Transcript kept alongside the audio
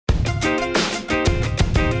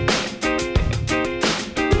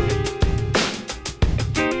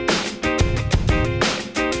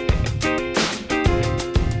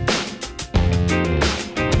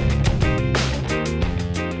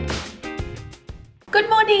Good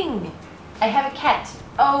morning! I have a cat.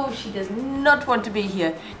 Oh, she does not want to be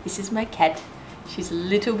here. This is my cat. She's a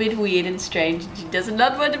little bit weird and strange. She does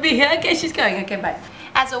not want to be here. Okay, she's going. Okay, bye.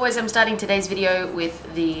 As always, I'm starting today's video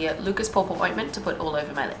with the Lucas Purple ointment to put all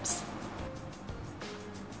over my lips.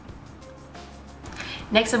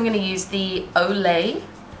 Next, I'm going to use the Olay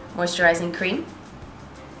Moisturising Cream.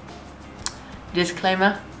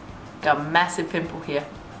 Disclaimer, got a massive pimple here.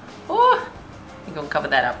 Oh, I'm going to cover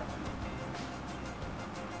that up.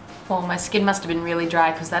 Well, my skin must have been really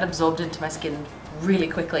dry because that absorbed into my skin really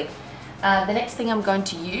quickly. The next thing I'm going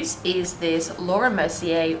to use is this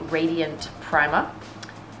Mercier Radiant Primer.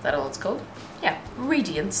 Is that all it's called? Yeah,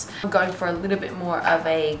 Radiance. I'm going for a little bit more of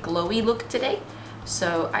a glowy look today,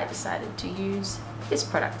 so I decided to use this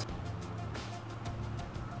product.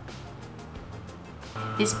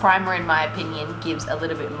 This primer, in my opinion, gives a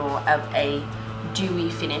little bit more of a dewy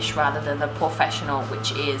finish rather than the Professional,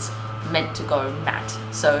 which is meant to go matte.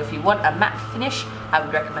 So if you want a matte finish, I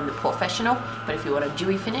would recommend the Professional, but if you want a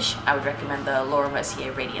dewy finish, I would recommend the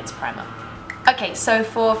Mercier Radiance Primer. Okay, so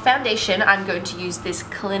for foundation, I'm going to use this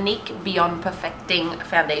Clinique Beyond Perfecting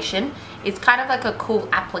foundation. It's kind of like a cool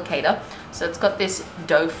applicator. So it's got this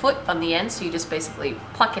doe foot on the end, so you just basically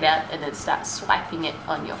pluck it out and then start swiping it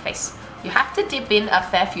on your face. You have to dip in a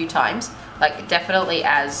fair few times, like definitely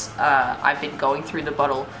as I've been going through the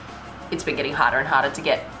bottle, it's been getting harder and harder to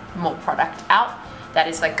get more product out. That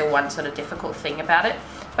is like the one sort of difficult thing about it.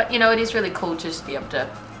 But you know, it is really cool to just be able to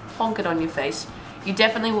plonk it on your face. You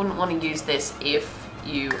definitely wouldn't want to use this if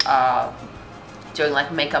you are doing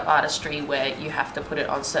like makeup artistry where you have to put it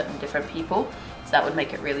on certain different people. So that would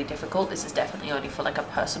make it really difficult. This is definitely only for like a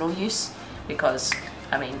personal use because,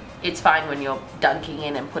 I mean, it's fine when you're dunking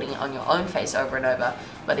in and putting it on your own face over and over.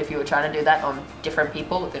 But if you were trying to do that on different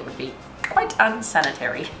people, it would be quite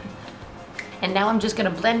unsanitary. And now I'm just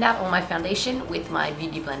going to blend out all my foundation with my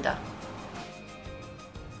beauty blender.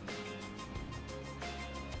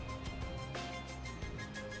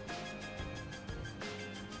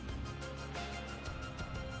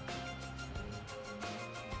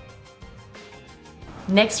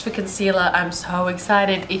 Next for concealer, I'm so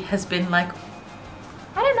excited. It has been like,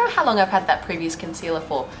 I don't know how long I've had that previous concealer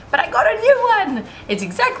for, but I got a new one! It's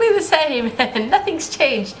exactly the same and nothing's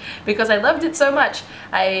changed because I loved it so much.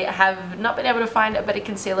 I have not been able to find a better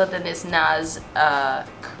concealer than this Nars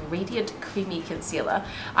Radiant Creamy Concealer.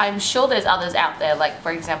 I'm sure there's others out there, like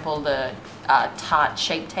for example the Tarte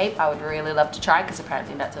Shape Tape. I would really love to try because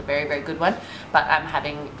apparently that's a very, very good one, but I'm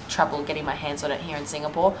having trouble getting my hands on it here in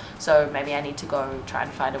Singapore, so maybe I need to go try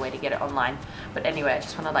and find a way to get it online. But anyway, I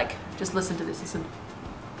just want to like, just listen to this, listen.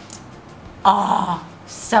 Oh,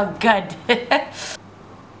 so good.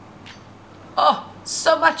 Oh,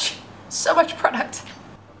 so much product.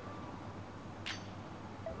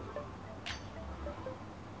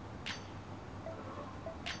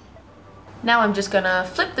 Now I'm just gonna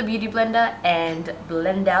flip the beauty blender and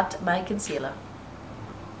blend out my concealer.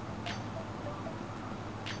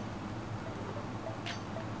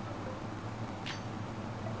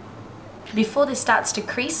 Before this starts to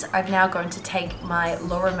crease, I'm now going to take my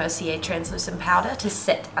Mercier translucent powder to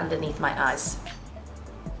set underneath my eyes.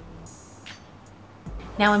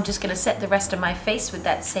 Now I'm just going to set the rest of my face with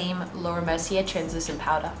that same Mercier translucent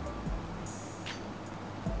powder.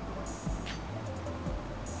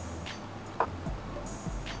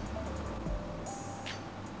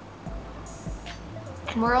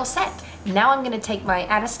 And we're all set. Now I'm going to take my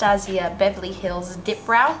Anastasia Beverly Hills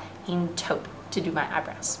Dipbrow in Taupe to do my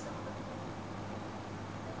eyebrows.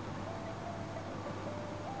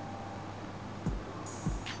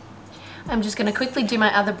 I'm just going to quickly do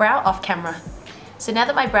my other brow off camera. So now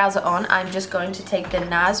that my brows are on, I'm just going to take the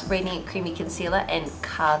Nars Radiant Creamy Concealer and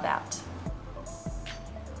carve out.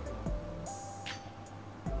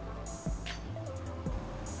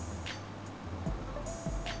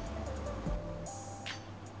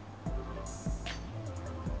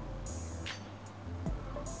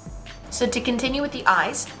 So to continue with the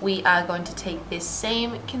eyes, we are going to take this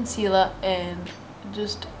same concealer and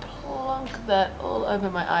just plonk that all over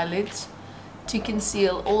my eyelids to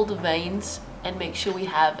conceal all the veins and make sure we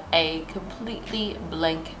have a completely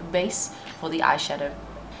blank base for the eyeshadow.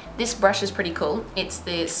 This brush is pretty cool. It's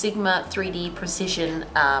the Sigma 3D Precision,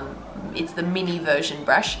 it's the mini version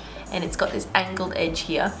brush, and it's got this angled edge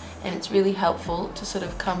here, and it's really helpful to sort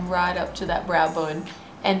of come right up to that brow bone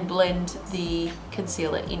and blend the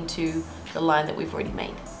concealer into the line that we've already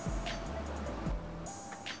made.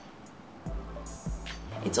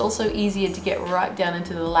 It's also easier to get right down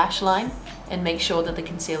into the lash line and make sure that the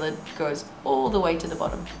concealer goes all the way to the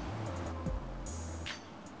bottom.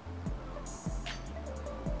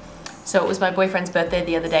 So it was my boyfriend's birthday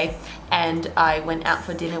the other day, and I went out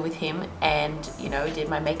for dinner with him and, you know, did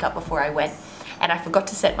my makeup before I went, and I forgot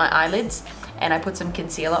to set my eyelids, and I put some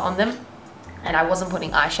concealer on them, and I wasn't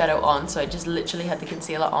putting eyeshadow on, so I just literally had the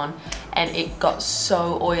concealer on, and it got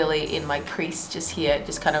so oily in my crease just here. It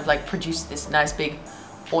just kind of like produced this nice big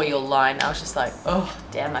oil line. I was just like, oh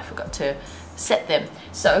damn, I forgot to set them.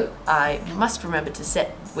 So I must remember to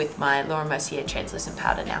set with my Mercier translucent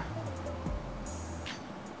powder now.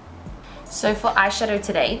 So for eyeshadow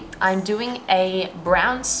today, I'm doing a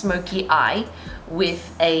brown smoky eye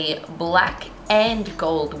with a black and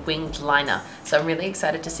gold winged liner. So I'm really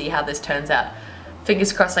excited to see how this turns out.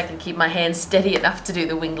 Fingers crossed I can keep my hands steady enough to do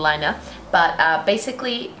the winged liner. But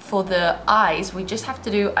basically for the eyes, we just have to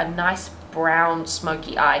do a nice brown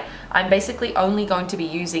smoky eye. I'm basically only going to be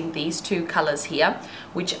using these two colors here,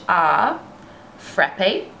 which are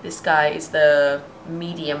Frappe. This guy is the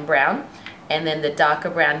medium brown, and then the darker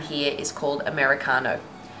brown here is called Americano.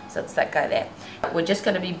 So that's that guy there. We're just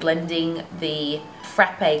going to be blending the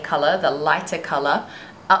Frappe color, the lighter color,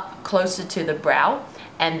 up closer to the brow,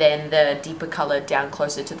 and then the deeper color down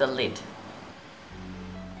closer to the lid.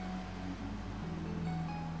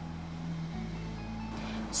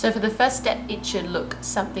 So for the first step, it should look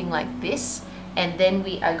something like this, and then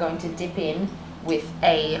we are going to dip in with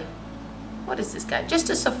a, what is this guy? Just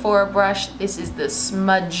a Sephora brush. This is the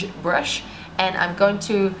smudge brush, and I'm going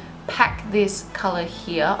to pack this color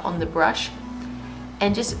here on the brush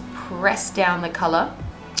and just press down the color,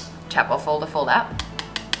 tap off all the fallout,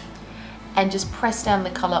 and just press down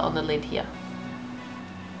the color on the lid here.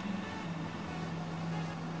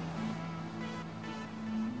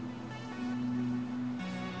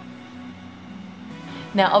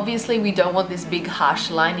 Now obviously we don't want this big harsh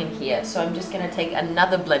line in here, so I'm just going to take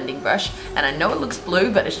another blending brush, and I know it looks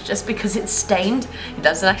blue, but it's just because it's stained. It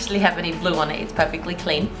doesn't actually have any blue on it, it's perfectly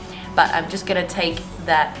clean. But I'm just going to take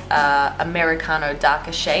that Americano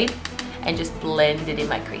darker shade and just blend it in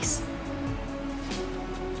my crease.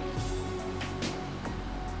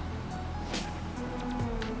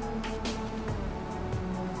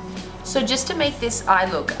 So just to make this eye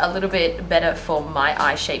look a little bit better for my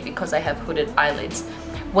eye shape, because I have hooded eyelids,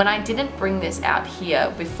 when I didn't bring this out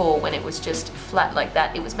here before, when it was just flat like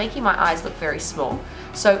that, it was making my eyes look very small.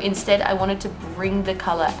 So instead I wanted to bring the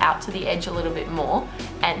color out to the edge a little bit more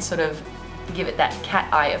and sort of give it that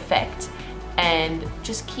cat eye effect, and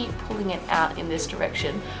just keep pulling it out in this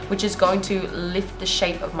direction, which is going to lift the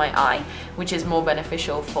shape of my eye, which is more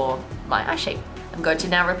beneficial for my eye shape. I'm going to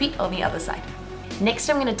now repeat on the other side. Next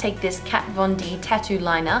I'm going to take this Kat Von D tattoo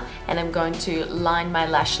liner, and I'm going to line my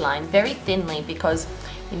lash line very thinly, because,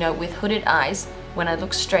 you know, with hooded eyes, when I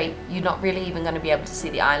look straight, you're not really even going to be able to see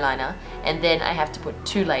the eyeliner, and then I have to put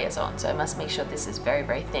 2 layers on, so I must make sure this is very,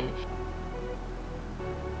 very thin.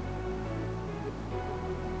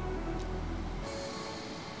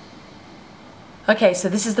 Okay, so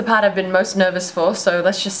this is the part I've been most nervous for, so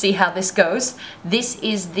let's just see how this goes. This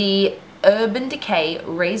is the Urban Decay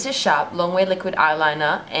Razor Sharp Longwear Liquid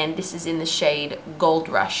Eyeliner, and this is in the shade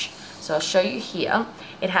Goldrush. So I'll show you here.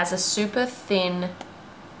 It has a super thin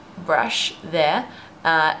brush there,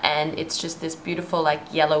 and it's just this beautiful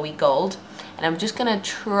like yellowy gold. And I'm just gonna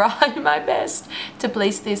try my best to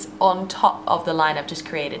place this on top of the line I've just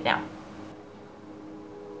created now.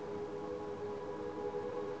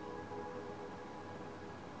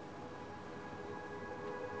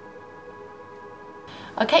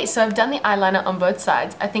 Okay, so I've done the eyeliner on both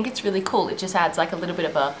sides. I think it's really cool. It just adds like a little bit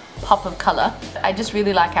of a pop of color. I just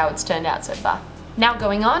really like how it's turned out so far. Now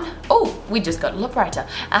going on, oh, we just got a lot brighter.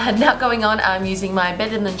 Now going on, I'm using my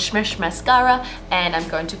Better Than Smesh mascara, and I'm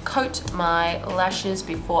going to coat my lashes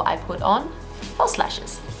before I put on false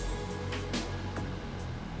lashes.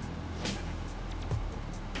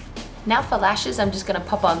 Now for lashes, I'm just gonna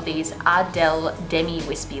pop on these Ardell Demi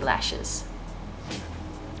Wispy lashes.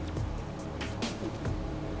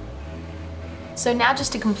 So now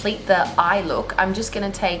just to complete the eye look, I'm just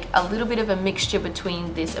going to take a little bit of a mixture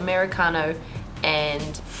between this Americano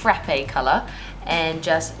and Frappe color and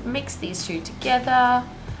just mix these two together,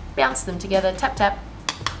 bounce them together, tap tap.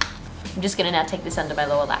 I'm just going to now take this under my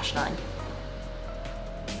lower lash line.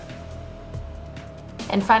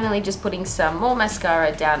 And finally just putting some more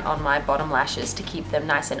mascara down on my bottom lashes to keep them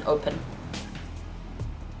nice and open.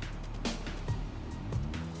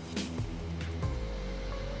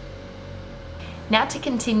 Now to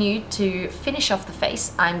continue to finish off the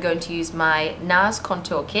face, I'm going to use my Nars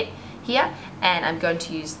contour kit here, and I'm going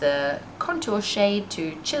to use the contour shade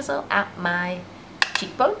to chisel out my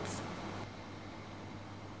cheekbones,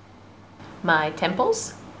 my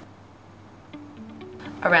temples,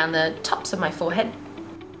 around the tops of my forehead,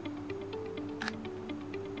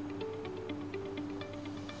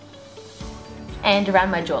 and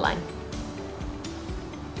around my jawline.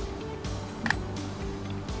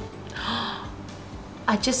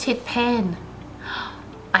 I just hit pan.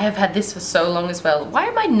 I have had this for so long as well. Why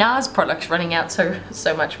are my Nars products running out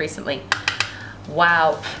so much recently?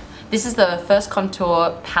 Wow. This is the first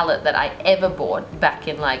contour palette that I ever bought back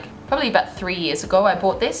in like, probably about 3 years ago I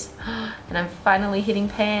bought this. And I'm finally hitting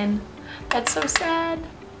pan. That's so sad.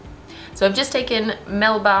 So I've just taken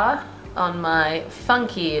Melba on my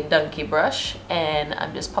funky donkey brush and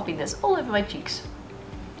I'm just popping this all over my cheeks.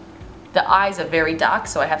 The eyes are very dark,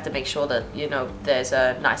 so I have to make sure that, you know, there's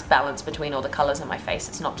a nice balance between all the colors on my face.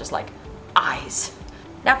 It's not just like eyes.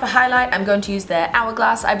 Now for highlight, I'm going to use the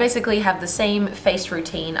Hourglass. I basically have the same face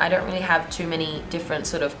routine. I don't really have too many different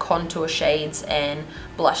sort of contour shades and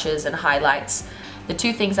blushes and highlights. The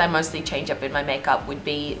two things I mostly change up in my makeup would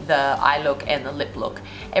be the eye look and the lip look.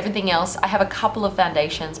 Everything else, I have a couple of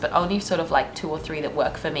foundations, but only sort of like 2 or 3 that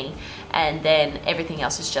work for me. And then everything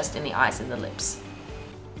else is just in the eyes and the lips.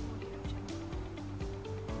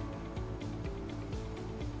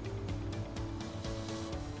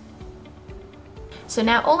 So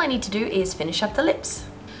now all I need to do is finish up the lips.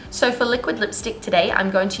 So for liquid lipstick today, I'm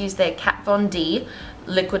going to use their Kat Von D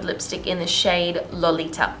liquid lipstick in the shade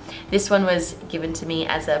Lolita. This one was given to me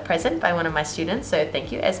as a present by one of my students, so thank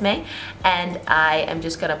you, Esme. And I am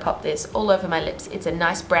just gonna pop this all over my lips. It's a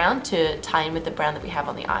nice brown to tie in with the brown that we have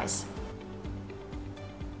on the eyes.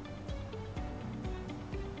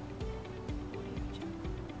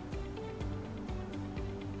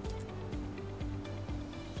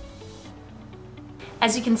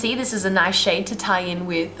 As you can see, this is a nice shade to tie in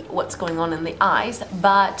with what's going on in the eyes,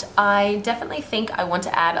 but I definitely think I want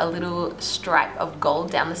to add a little stripe of gold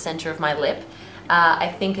down the center of my lip. I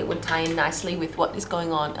think it would tie in nicely with what is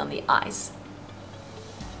going on the eyes.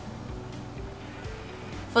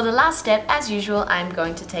 For the last step, as usual, I'm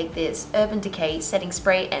going to take this Urban Decay setting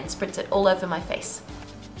spray and spritz it all over my face.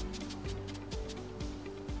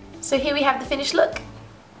 So here we have the finished look.